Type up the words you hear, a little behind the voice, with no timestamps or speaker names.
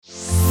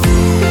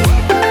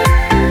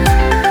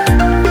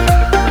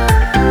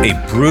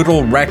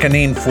brutal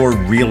reckoning for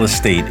real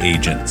estate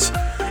agents.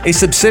 A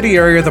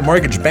subsidiary of the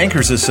Mortgage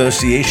Bankers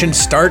Association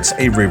starts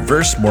a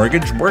reverse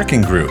mortgage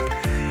working group.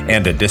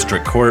 And a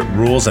district court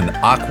rules in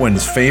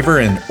Ocwen's favor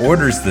and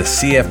orders the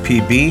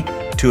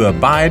CFPB to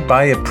abide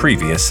by a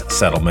previous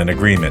settlement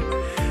agreement.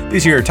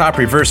 These are your top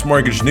reverse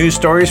mortgage news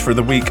stories for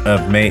the week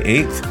of May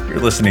 8th.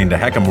 You're listening to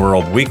Heckam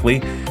World Weekly,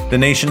 the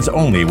nation's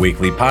only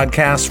weekly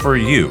podcast for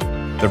you,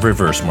 the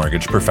reverse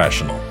mortgage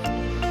professional.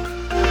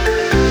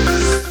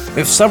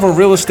 If several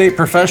real estate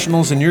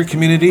professionals in your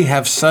community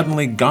have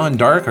suddenly gone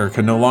dark or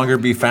can no longer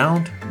be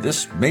found,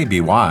 this may be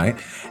why.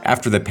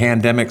 After the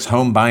pandemic's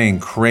home buying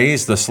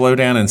craze, the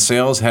slowdown in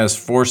sales has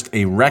forced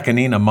a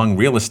reckoning among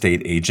real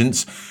estate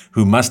agents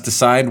who must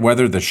decide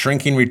whether the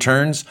shrinking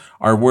returns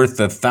are worth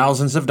the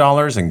thousands of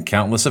dollars and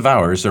countless of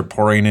hours they're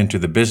pouring into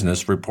the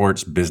business,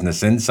 reports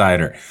Business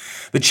Insider.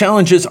 The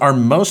challenges are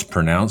most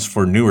pronounced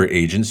for newer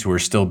agents who are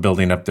still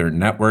building up their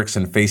networks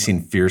and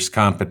facing fierce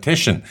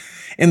competition.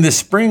 In the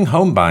spring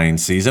home buying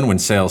season, when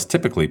sales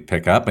typically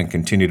pick up and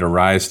continue to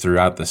rise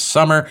throughout the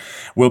summer,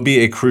 will be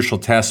a crucial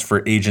test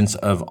for agents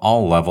of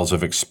all levels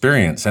of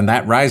experience, and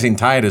that rising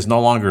tide is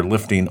no longer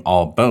lifting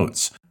all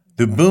boats.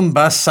 The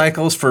boom-bust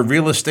cycles for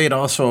real estate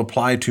also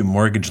apply to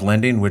mortgage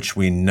lending, which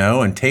we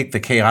know, and take the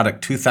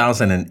chaotic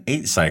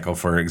 2008 cycle,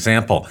 for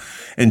example.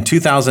 In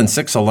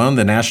 2006 alone,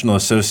 the National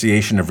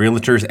Association of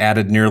Realtors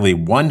added nearly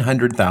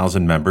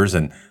 100,000 members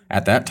and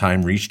at that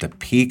time reached a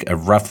peak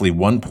of roughly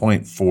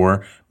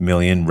 1.4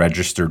 million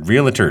registered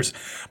realtors.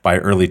 By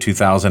early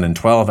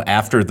 2012,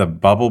 after the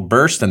bubble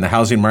burst and the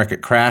housing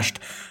market crashed,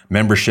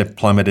 membership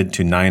plummeted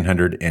to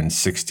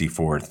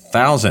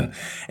 964,000.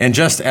 And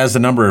just as the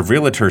number of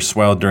realtors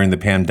swelled during the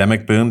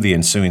pandemic boom, the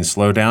ensuing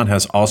slowdown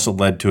has also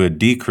led to a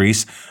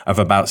decrease of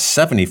about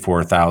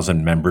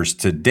 74,000 members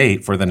to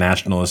date for the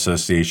National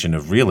Association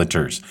of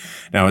Realtors.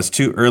 Now, it's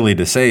too early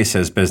to say,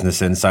 says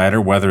Business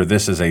Insider, whether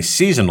this is a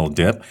seasonal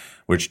dip,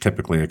 which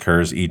typically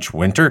occurs each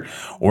winter,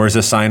 or is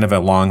a sign of a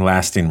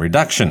long-lasting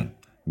reduction.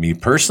 Me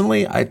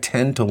personally, I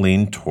tend to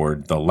lean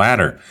toward the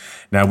latter.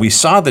 Now, we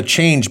saw the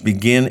change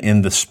begin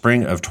in the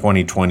spring of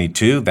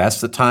 2022.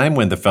 That's the time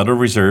when the Federal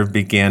Reserve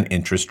began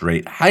interest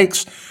rate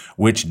hikes,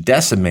 which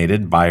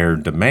decimated buyer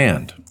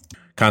demand.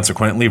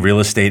 Consequently, real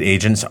estate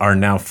agents are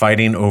now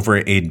fighting over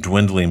a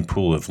dwindling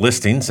pool of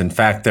listings. In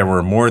fact, there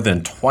were more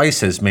than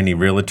twice as many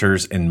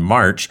realtors in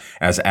March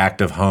as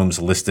active homes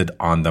listed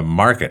on the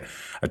market,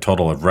 a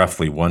total of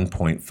roughly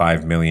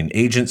 1.5 million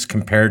agents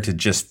compared to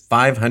just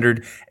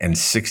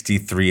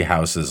 563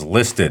 houses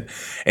listed.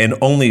 And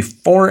only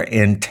 4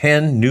 in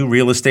 10 new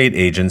real estate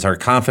agents are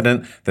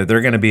confident that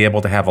they're going to be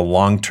able to have a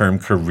long-term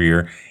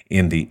career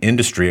in the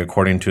industry,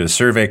 according to a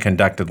survey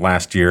conducted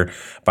last year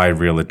by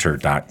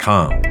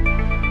Realtor.com.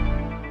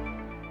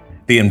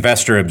 The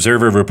Investor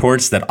Observer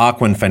reports that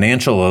Ocwen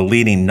Financial, a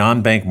leading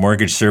non-bank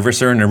mortgage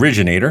servicer and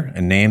originator,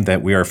 a name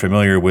that we are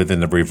familiar with in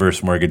the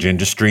reverse mortgage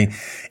industry,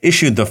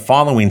 issued the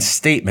following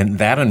statement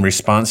that in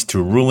response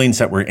to rulings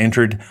that were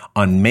entered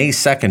on May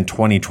 2nd,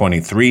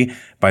 2023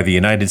 by the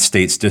United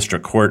States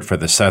District Court for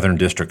the Southern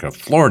District of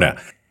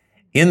Florida.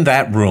 In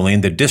that ruling,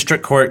 the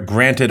district court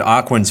granted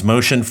Ocwen's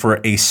motion for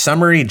a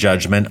summary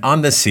judgment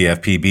on the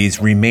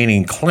CFPB's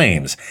remaining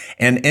claims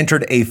and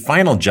entered a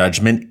final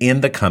judgment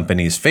in the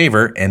company's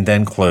favor and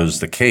then closed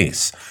the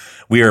case.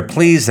 We are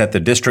pleased that the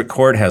district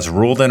court has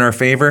ruled in our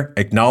favor,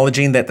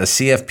 acknowledging that the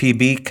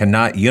CFPB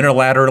cannot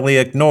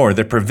unilaterally ignore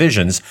the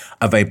provisions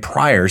of a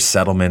prior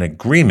settlement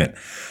agreement.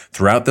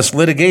 Throughout this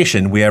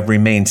litigation, we have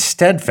remained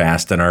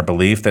steadfast in our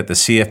belief that the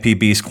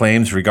CFPB's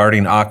claims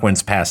regarding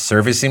Ocwen's past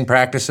servicing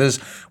practices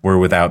were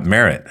without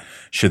merit.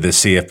 Should the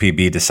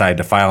CFPB decide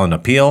to file an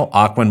appeal,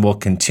 Ocwen will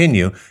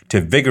continue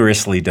to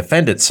vigorously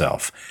defend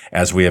itself,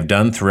 as we have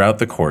done throughout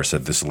the course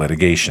of this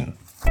litigation.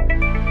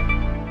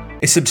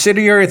 A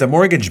subsidiary of the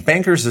Mortgage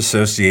Bankers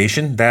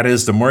Association, that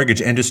is the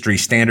Mortgage Industry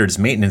Standards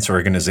Maintenance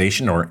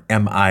Organization, or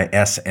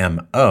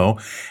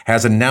MISMO,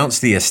 has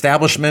announced the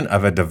establishment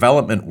of a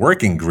development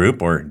working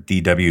group, or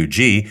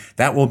DWG,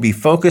 that will be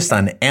focused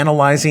on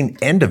analyzing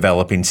and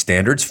developing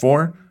standards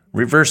for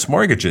reverse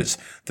mortgages.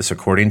 This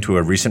according to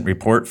a recent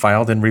report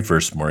filed in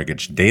Reverse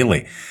Mortgage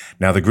Daily.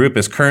 Now, the group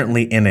is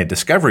currently in a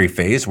discovery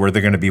phase where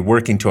they're going to be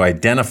working to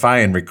identify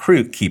and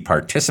recruit key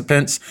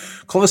participants,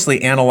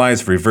 closely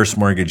analyze reverse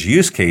mortgage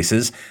use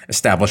cases,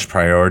 establish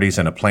priorities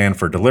and a plan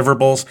for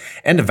deliverables,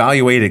 and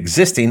evaluate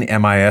existing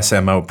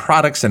MISMO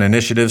products and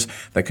initiatives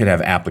that could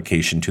have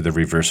application to the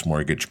reverse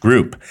mortgage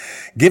group.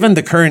 Given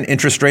the current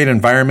interest rate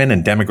environment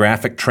and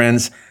demographic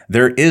trends,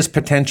 there is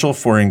potential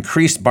for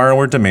increased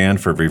borrower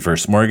demand for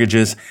reverse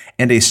mortgages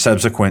and a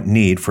subsequent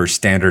need for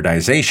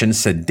standardization,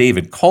 said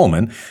David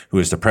Coleman, who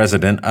is the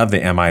president of the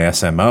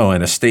MISMO,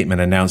 in a statement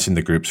announcing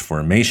the group's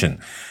formation.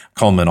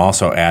 Coleman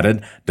also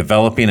added,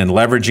 developing and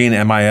leveraging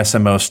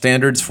MISMO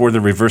standards for the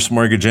reverse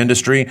mortgage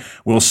industry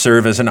will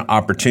serve as an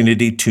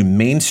opportunity to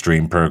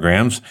mainstream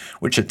programs,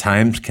 which at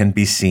times can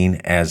be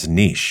seen as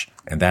niche.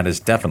 And that is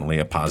definitely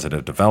a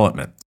positive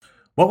development.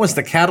 What was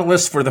the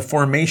catalyst for the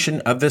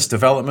formation of this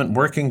development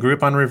working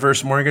group on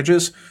reverse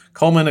mortgages?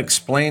 Coleman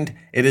explained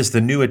it is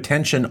the new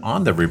attention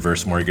on the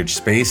reverse mortgage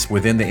space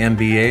within the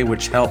MBA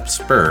which helped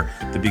spur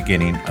the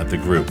beginning of the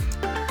group.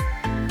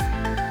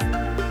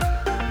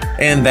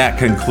 And that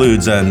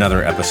concludes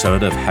another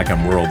episode of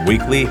HECM World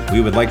Weekly.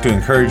 We would like to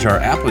encourage our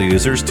Apple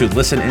users to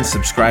listen and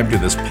subscribe to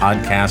this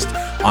podcast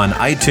on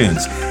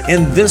iTunes.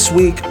 In this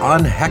week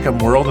on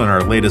HECM World, in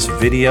our latest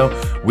video,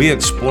 we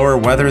explore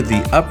whether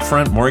the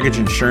upfront mortgage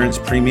insurance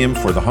premium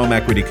for the home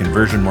equity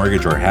conversion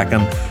mortgage, or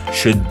HECM,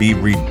 should be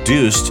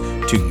reduced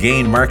to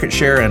gain market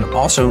share and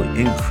also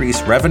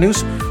increase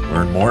revenues.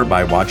 Learn more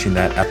by watching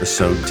that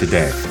episode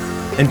today.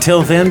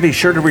 Until then, be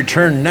sure to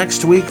return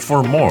next week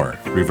for more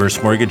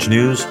reverse mortgage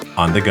news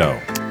on the go.